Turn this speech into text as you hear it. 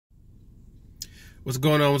What's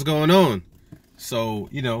going on? What's going on? So,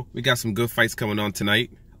 we got some good fights coming on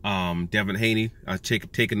tonight. Devin Haney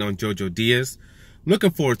taking on Diaz. I'm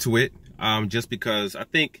looking forward to it. Just because I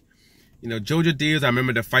think, Diaz, I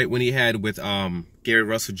remember the fight when he had with Gary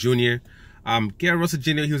Russell Jr. Gary Russell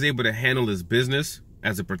Jr., he was able to handle his business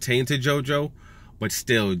as it pertained to JoJo. But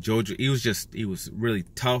still, JoJo, he was really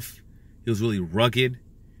tough. He was really rugged.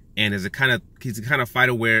 And he's the kind of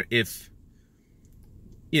fighter where if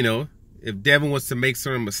Devin was to make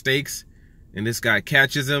certain mistakes and this guy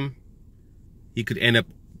catches him, he could end up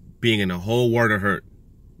being in a whole world of hurt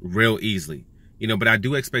real easily. But I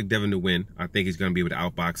do expect Devin to win. I think he's going to be able to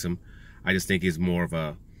outbox him. I just think he's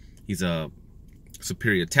a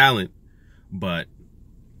superior talent, but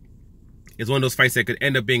it's one of those fights that could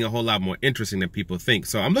end up being a whole lot more interesting than people think.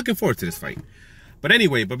 So I'm looking forward to this fight. But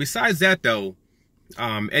anyway, besides that though,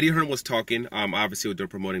 Eddie Hearn was talking, obviously they're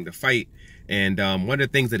promoting the fight. And one of the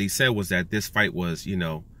things that he said was that this fight was,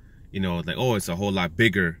 like, oh, it's a whole lot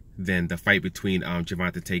bigger than the fight between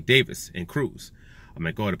Gervonta Tank Davis and Cruz. I'm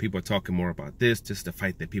like, oh, the people are talking more about this. This is the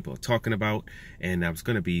fight that people are talking about. And it's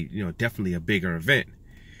going to be, definitely a bigger event.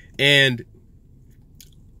 And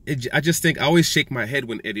I just think I always shake my head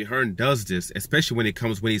when Eddie Hearn does this, especially when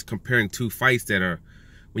he's comparing two fights that are,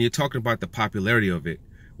 when you're talking about the popularity of it,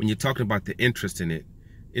 when you're talking about the interest in it,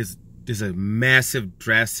 there's a massive,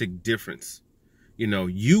 drastic difference. You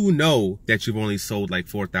know that you've only sold like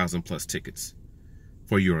 4,000 plus tickets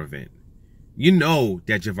for your event. You know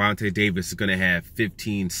that Gervonta Davis is going to have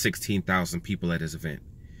 15, 16,000 people at his event.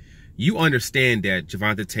 You understand that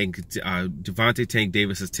Gervonta Tank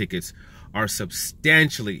Davis's tickets are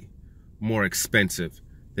substantially more expensive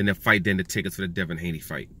than the tickets for the Devin Haney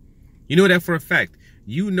fight. You know that for a fact.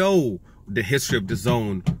 You know the history of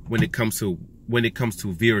DAZN when it comes to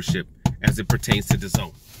viewership as it pertains to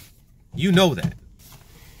DAZN. You know that.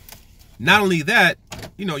 Not only that,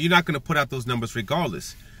 you're not going to put out those numbers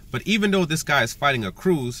regardless. But even though this guy is fighting a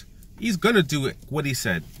Cruz, he's going to do what he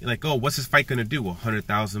said. Like, oh, what's his fight going to do?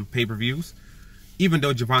 100,000 pay-per-views? Even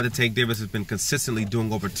though Gervonta Tank Davis has been consistently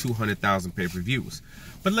doing over 200,000 pay-per-views.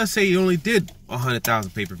 But let's say he only did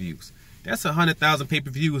 100,000 pay-per-views. That's 100,000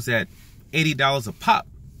 pay-per-views at $80 a pop.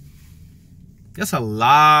 That's a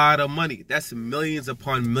lot of money. That's millions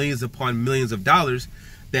upon millions upon millions of dollars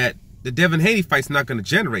that the Devin Haney fight's not going to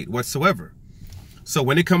generate whatsoever. So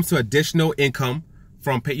when it comes to additional income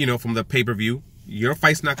from the pay-per-view, your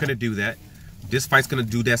fight's not going to do that. This fight's going to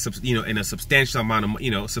do that, in a substantial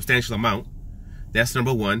amount. That's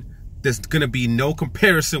number one. There's going to be no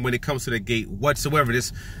comparison when it comes to the gate whatsoever.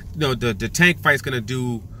 The Tank fight's going to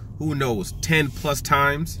do, who knows, 10 plus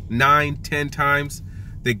times, 9, 10 times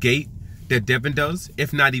the gate that Devin does,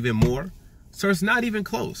 if not even more. So it's not even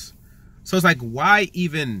close. So it's like, why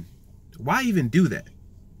even do that?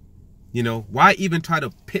 Why even try to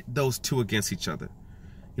pit those two against each other?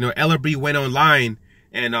 Ellerby went online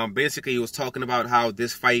and basically he was talking about how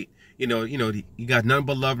this fight, you got nothing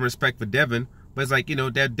but love and respect for Devin, but it's like,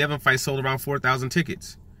 that Devin fight sold around 4,000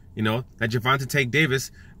 tickets. That Gervonta Tank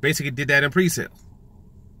Davis basically did that in pre-sale.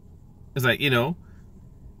 It's like,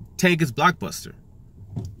 Tank is blockbuster.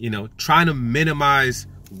 Trying to minimize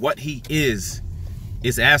what he is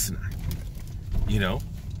asinine.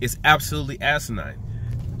 It's absolutely asinine.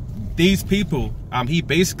 These people, he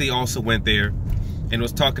basically also went there and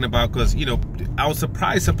was talking about, because, I was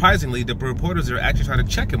surprisingly, the reporters are actually trying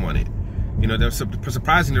to check him on it. They're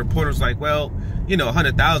surprising. The reporters like, well,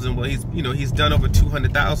 100,000, well, he's done over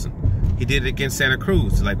 200,000. He did it against Santa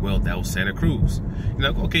Cruz. Like, well, that was Santa Cruz.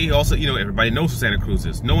 Okay, he also, everybody knows who Santa Cruz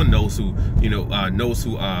is. No one knows who,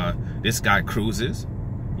 this guy Cruz is.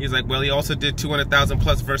 He's like, well, he also did 200,000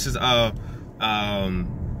 plus versus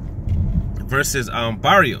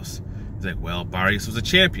Barrios. He's like, well, Barrios was a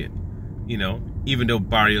champion, even though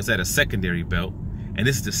Barrios had a secondary belt. And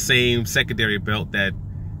this is the same secondary belt that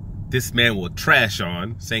this man will trash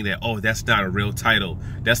on, saying that, oh, that's not a real title.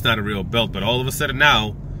 That's not a real belt. But all of a sudden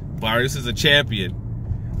now, Barrios is a champion.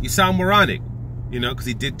 You sound moronic, because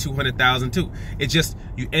he did 200,000 too. It's just,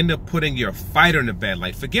 you end up putting your fighter in a bad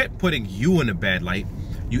light. Forget putting you in a bad light.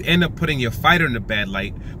 You end up putting your fighter in a bad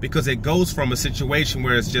light, because it goes from a situation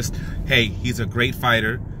where it's just, hey, he's a great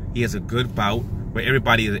fighter, he has a good bout, where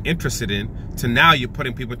everybody is interested in, to now you're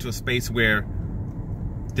putting people into a space where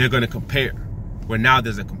they're going to compare, where now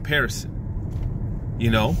there's a comparison,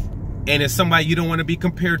 and it's somebody you don't want to be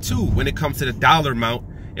compared to when it comes to the dollar amount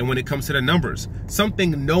and when it comes to the numbers.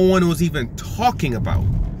 Something no one was even talking about.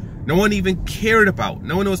 No one even cared about.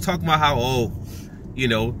 No one was talking about how, oh, you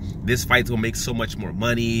know, this fight will make so much more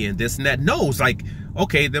money and this and that. No, it's like,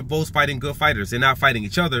 okay, they're both fighting good fighters. They're not fighting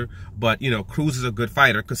each other, but, you know, Cruz is a good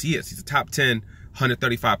fighter because he is. He's a top 10,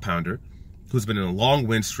 135-pounder who's been in a long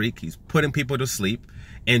win streak. He's putting people to sleep.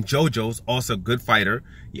 And JoJo's also a good fighter.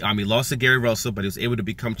 He lost to Gary Russell, but he was able to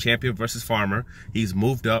become champion versus Farmer. He's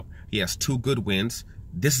moved up. He has 2 good wins.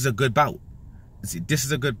 This is a good bout. This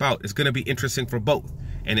is a good bout. It's going to be interesting for both.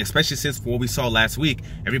 And especially since what we saw last week,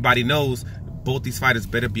 everybody knows both these fighters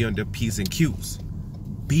better be on their P's and Q's.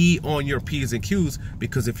 Be on your P's and Q's,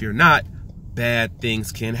 because if you're not, bad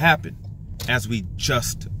things can happen, as we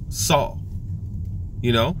just saw.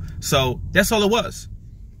 You know? So that's all it was.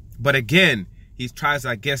 But again, he tries,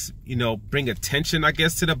 I guess, you know, bring attention, I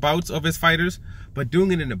guess, to the bouts of his fighters, but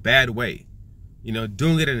doing it in a bad way. You know,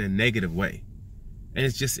 doing it in a negative way. And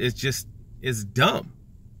it's dumb.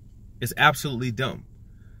 It's absolutely dumb.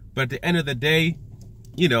 But at the end of the day,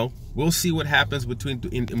 you know, we'll see what happens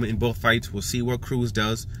in both fights. We'll see what Cruz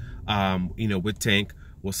does, you know, with Tank.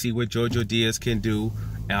 We'll see what Diaz can do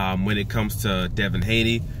when it comes to Devin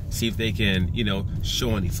Haney. See if they can, you know,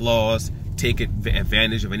 show any flaws, take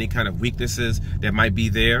advantage of any kind of weaknesses that might be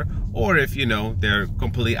there, or if, you know, they're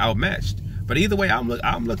completely outmatched. But either way,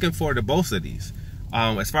 I'm looking forward to both of these.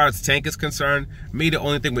 As far as Tank is concerned, me, the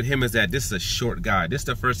only thing with him is that this is a short guy. This is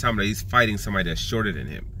the first time that he's fighting somebody that's shorter than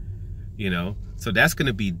him. You know, so that's going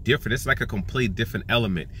to be different. It's like a complete different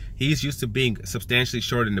element. He's used to being substantially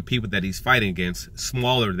shorter than the people that he's fighting against,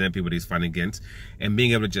 smaller than the people that he's fighting against, and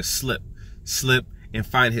being able to just slip and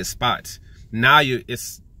find his spots. Now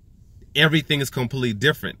everything is completely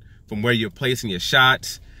different from where you're placing your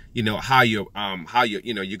shots. You know, how you're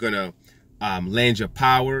gonna land your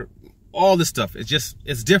power. All this stuff.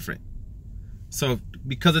 It's different. So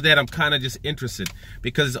because of that, I'm kind of just interested,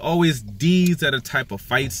 because it's always these are the type of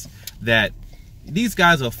fights that these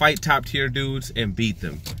guys will fight top tier dudes and beat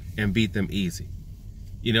them easy.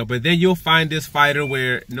 You know, but then you'll find this fighter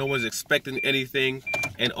where no one's expecting anything,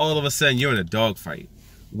 and all of a sudden you're in a dogfight.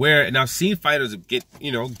 And I've seen fighters get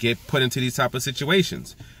put into these type of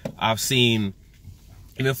situations. I've seen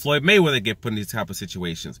even Floyd Mayweather get put in these type of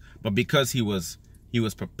situations, but because he was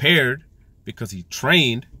prepared, because he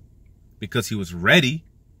trained, because he was ready,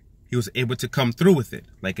 he was able to come through with it.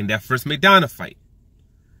 Like in that first McDonough fight.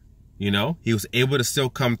 You know, he was able to still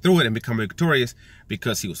come through it and become victorious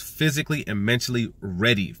because he was physically and mentally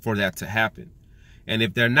ready for that to happen. And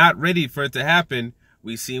if they're not ready for it to happen,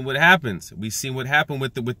 we've seen what happens. We've seen what happened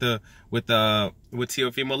with Teofimo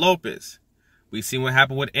Lopez. We've seen what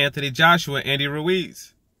happened with Anthony Joshua, Andy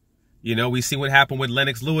Ruiz. You know, we've seen what happened with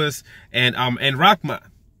Lennox Lewis and Rahman.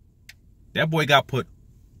 That boy got put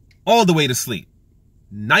all the way to sleep.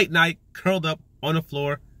 Night, curled up on the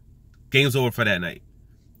floor. Game's over for that night.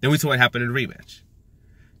 Then we saw what happened in the rematch.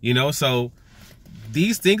 You know, so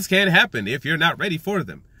these things can happen if you're not ready for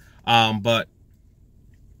them. But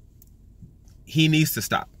he needs to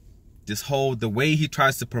stop. The way he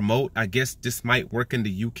tries to promote, I guess this might work in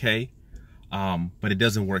the UK, but it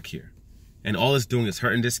doesn't work here. And all it's doing is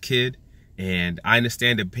hurting this kid. And I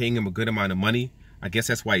understand they're paying him a good amount of money. I guess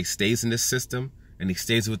that's why he stays in this system and he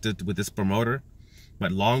stays with this promoter.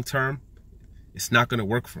 But long term, it's not going to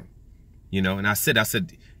work for him. You know, and I said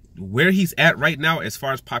where he's at right now as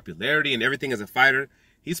far as popularity and everything as a fighter,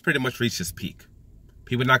 he's pretty much reached his peak.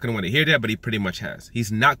 People are not going to want to hear that, but he pretty much has.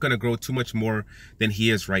 He's not going to grow too much more than he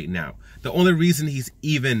is right now. The only reason he's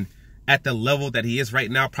even at the level that he is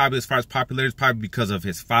right now, probably as far as popularity, is probably because of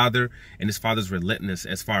his father and his father's relentlessness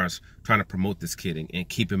as far as trying to promote this kid and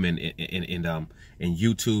keep him in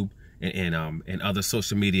YouTube and other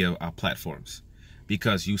social media platforms.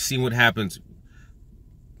 Because you've seen what happens.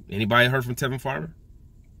 Anybody heard from Tevin Farmer?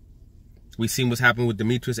 We've seen what's happened with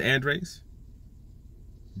Demetrius Andres.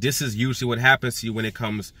 This is usually what happens to you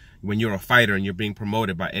when you're a fighter and you're being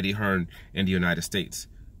promoted by Eddie Hearn in the United States.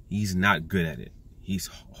 He's not good at it. He's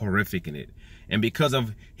horrific in it. And because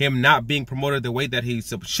of him not being promoted the way that he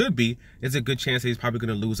should be, there's a good chance that he's probably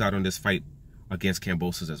going to lose out on this fight against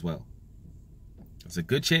Kambosos as well. It's a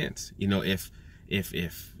good chance. You know, if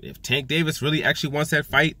Tank Davis really actually wants that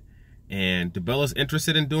fight and DiBella's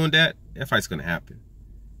interested in doing that, that fight's going to happen.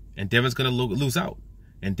 And Devin's going to lose out.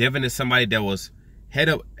 And Devin is somebody that was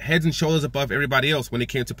heads and shoulders above everybody else when it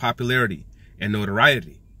came to popularity and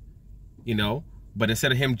notoriety. You know, but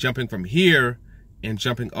instead of him jumping from here and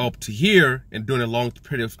jumping up to here and doing a long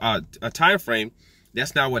period of a time frame,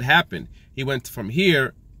 that's not what happened. He went from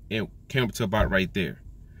here and came up to about right there.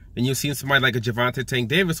 Then you've seen somebody like a Gervonta Tank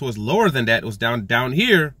Davis who was lower than that. It was down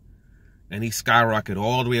here, and he skyrocketed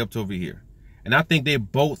all the way up to over here. And I think they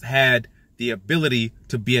both had the ability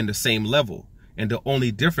to be in the same level. And the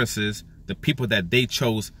only difference is the people that they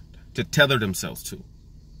chose to tether themselves to.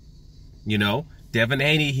 You know, Devin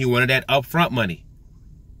Haney, he wanted that upfront money.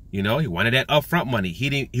 You know, he wanted that upfront money.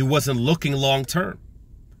 He wasn't looking long term.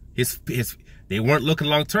 They weren't looking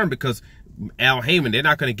long term because Al Heyman, they're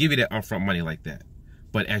not going to give you that upfront money like that.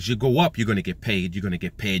 But as you go up, you're going to get paid. You're going to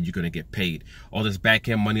get paid. You're going to get paid. All this back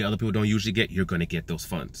end money other people don't usually get, you're going to get those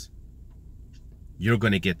funds. You're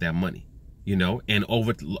going to get that money, you know. And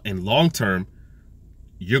in long term,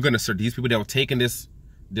 you're going to serve these people that were taking this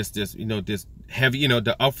heavy, you know,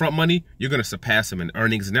 the upfront money. You're going to surpass them in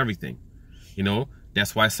earnings and everything, you know.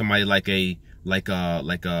 That's why somebody like a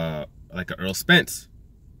Earl Spence,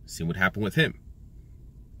 see what happened with him.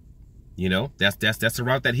 You know, that's the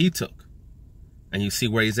route that he took. And you see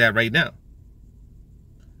where he's at right now.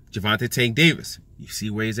 Javante Tank Davis, you see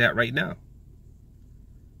where he's at right now.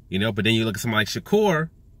 You know, but then you look at somebody like Shakur,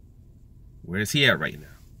 where is he at right now?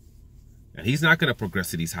 And he's not going to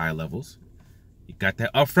progress to these high levels. He got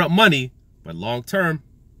that upfront money, but long term,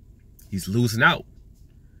 he's losing out.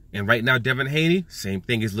 And right now, Devin Haney, same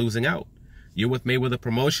thing, is losing out. You're with Mayweather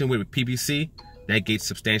Promotion with PBC, that gate's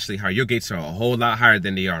substantially higher. Your gates are a whole lot higher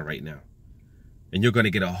than they are right now. And you're going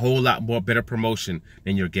to get a whole lot more better promotion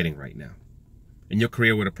than you're getting right now. And your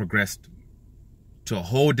career would have progressed to a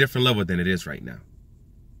whole different level than it is right now.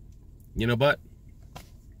 You know, but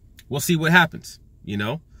we'll see what happens, you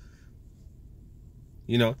know.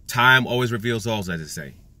 You know, time always reveals all, as they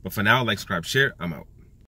say. But for now, like, subscribe, share. I'm out.